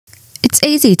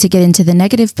It's easy to get into the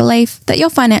negative belief that your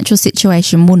financial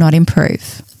situation will not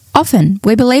improve. Often,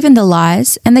 we believe in the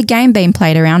lies and the game being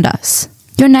played around us.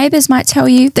 Your neighbours might tell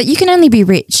you that you can only be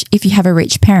rich if you have a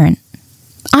rich parent.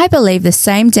 I believed the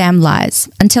same damn lies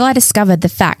until I discovered the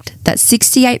fact that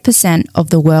 68%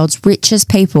 of the world's richest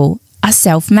people are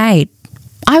self-made.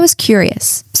 I was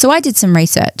curious, so I did some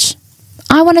research.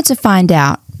 I wanted to find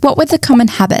out what were the common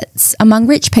habits among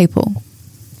rich people.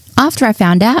 After I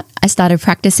found out, I started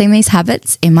practicing these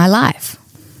habits in my life.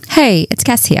 Hey, it's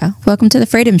Cass here. Welcome to the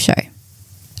Freedom Show.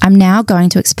 I'm now going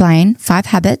to explain 5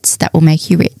 habits that will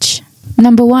make you rich.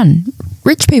 Number 1,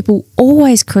 rich people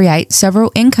always create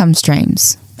several income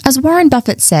streams. As Warren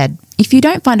Buffett said, if you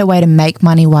don't find a way to make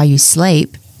money while you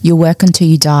sleep, you'll work until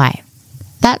you die.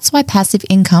 That's why passive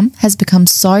income has become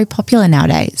so popular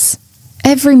nowadays.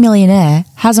 Every millionaire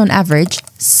has on average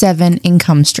 7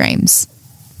 income streams.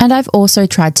 And I've also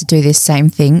tried to do this same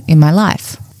thing in my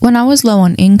life. When I was low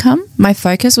on income, my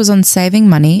focus was on saving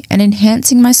money and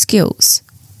enhancing my skills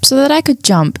so that I could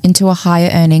jump into a higher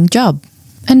earning job.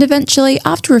 And eventually,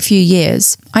 after a few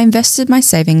years, I invested my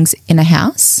savings in a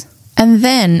house, and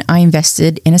then I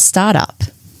invested in a startup.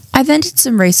 I then did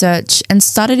some research and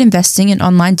started investing in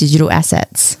online digital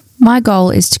assets. My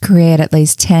goal is to create at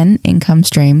least 10 income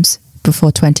streams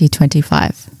before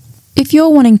 2025. If you're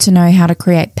wanting to know how to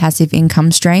create passive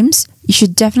income streams, you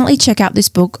should definitely check out this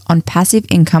book on passive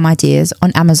income ideas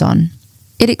on Amazon.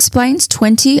 It explains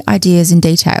 20 ideas in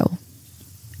detail.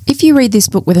 If you read this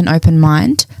book with an open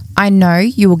mind, I know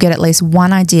you will get at least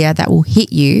one idea that will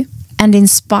hit you and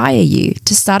inspire you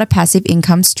to start a passive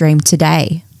income stream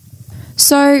today.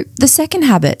 So, the second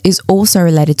habit is also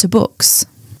related to books.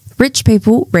 Rich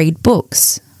people read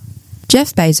books.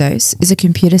 Jeff Bezos is a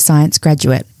computer science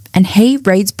graduate, and he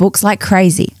reads books like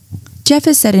crazy. Jeff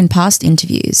has said in past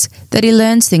interviews that he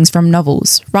learns things from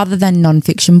novels rather than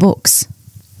nonfiction books.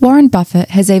 Warren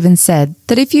Buffett has even said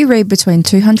that if you read between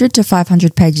 200 to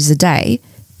 500 pages a day,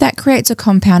 that creates a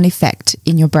compound effect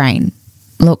in your brain.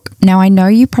 Look, now I know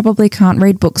you probably can't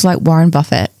read books like Warren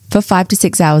Buffett for 5 to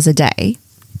 6 hours a day,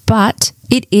 but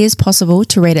it is possible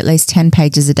to read at least 10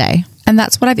 pages a day. And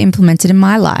that's what I've implemented in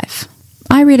my life.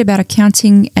 I read about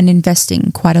accounting and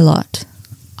investing quite a lot.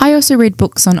 I also read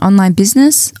books on online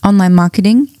business, online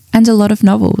marketing, and a lot of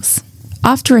novels.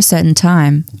 After a certain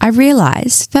time, I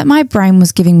realised that my brain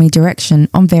was giving me direction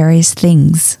on various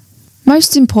things.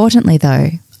 Most importantly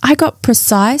though, I got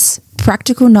precise,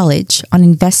 practical knowledge on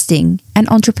investing and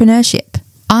entrepreneurship.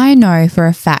 I know for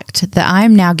a fact that I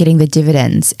am now getting the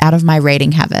dividends out of my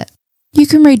reading habit. You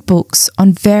can read books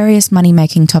on various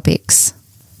money-making topics.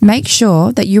 Make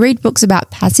sure that you read books about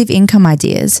passive income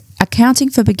ideas, accounting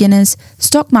for beginners,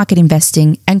 stock market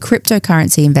investing, and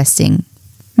cryptocurrency investing.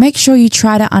 Make sure you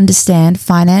try to understand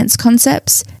finance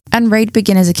concepts and read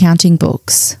beginners accounting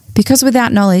books, because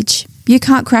without knowledge, you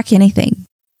can't crack anything.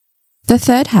 The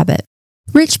third habit.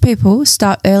 Rich people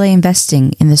start early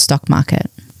investing in the stock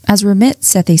market. As Ramit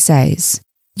Sethi says,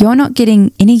 you're not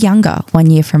getting any younger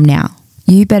 1 year from now.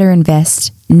 You better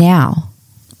invest now.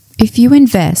 If you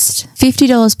invest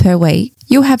 $50 per week,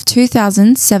 you'll have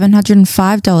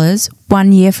 $2,705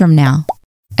 1 year from now.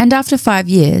 And after 5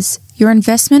 years, your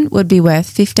investment would be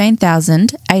worth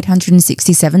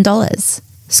 $15,867.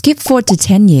 Skip forward to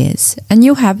 10 years and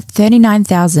you'll have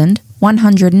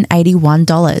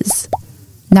 $39,181.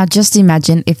 Now just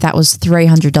imagine if that was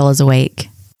 $300 a week.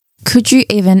 Could you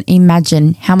even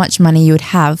imagine how much money you would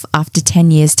have after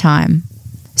 10 years' time?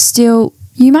 Still,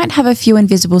 you might have a few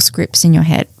invisible scripts in your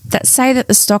head that say that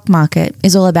the stock market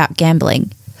is all about gambling,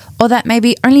 or that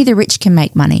maybe only the rich can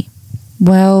make money.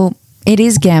 Well, it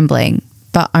is gambling,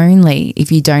 but only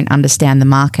if you don't understand the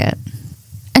market.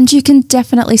 And you can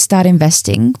definitely start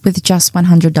investing with just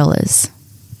 $100.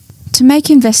 To make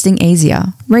investing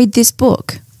easier, read this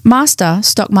book, Master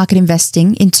Stock Market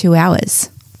Investing in 2 hours.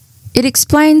 It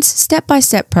explains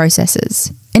step-by-step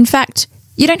processes. In fact,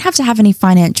 you don't have to have any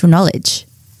financial knowledge.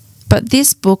 But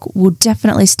this book will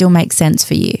definitely still make sense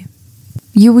for you.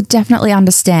 You will definitely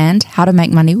understand how to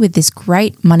make money with this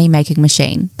great money-making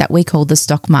machine that we call the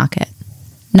stock market.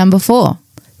 Number 4,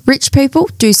 rich people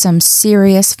do some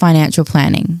serious financial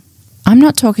planning. I'm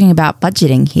not talking about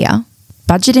budgeting here.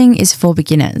 Budgeting is for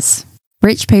beginners.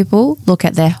 Rich people look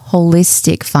at their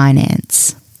holistic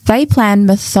finance. They plan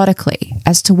methodically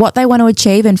as to what they want to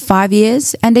achieve in 5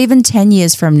 years and even 10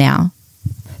 years from now.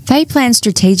 They plan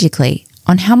strategically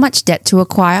on how much debt to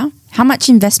acquire, how much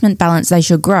investment balance they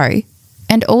should grow,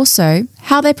 and also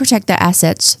how they protect their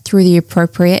assets through the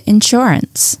appropriate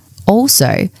insurance.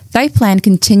 Also, they plan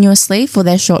continuously for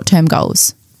their short-term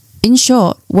goals. In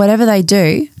short, whatever they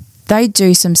do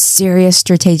some serious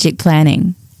strategic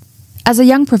planning. As a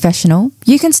young professional,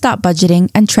 you can start budgeting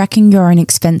and tracking your own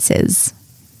expenses.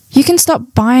 You can stop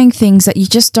buying things that you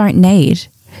just don't need.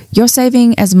 You're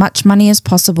saving as much money as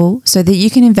possible so that you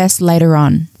can invest later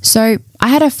on. So, I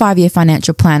had a 5-year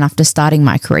financial plan after starting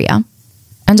my career,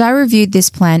 and I reviewed this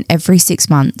plan every 6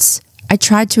 months. I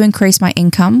tried to increase my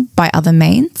income by other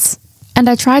means, and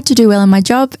I tried to do well in my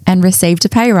job and received a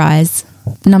pay rise.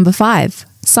 Number 5,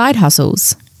 side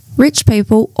hustles. Rich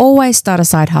people always start a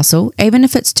side hustle, even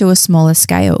if it's to a smaller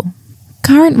scale.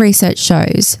 Current research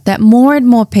shows that more and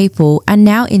more people are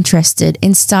now interested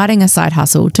in starting a side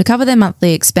hustle to cover their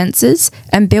monthly expenses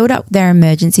and build up their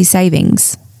emergency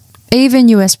savings. Even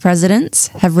US presidents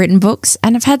have written books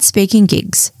and have had speaking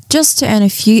gigs just to earn a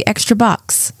few extra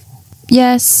bucks.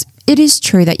 Yes, it is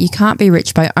true that you can't be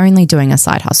rich by only doing a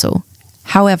side hustle.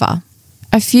 However,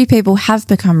 a few people have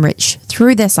become rich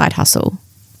through their side hustle.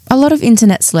 A lot of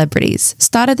internet celebrities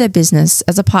started their business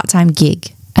as a part-time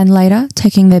gig and later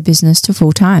taking their business to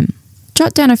full-time.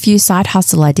 Jot down a few side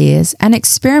hustle ideas and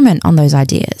experiment on those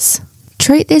ideas.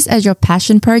 Treat this as your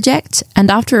passion project,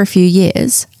 and after a few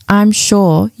years, I'm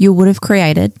sure you would have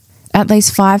created at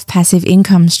least 5 passive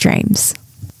income streams.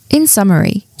 In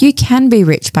summary, you can be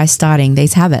rich by starting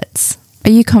these habits.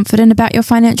 Are you confident about your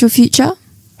financial future?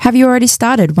 Have you already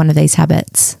started one of these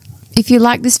habits? If you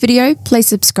like this video, please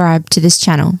subscribe to this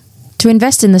channel. To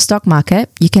invest in the stock market,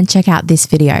 you can check out this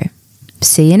video.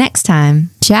 See you next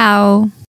time. Ciao.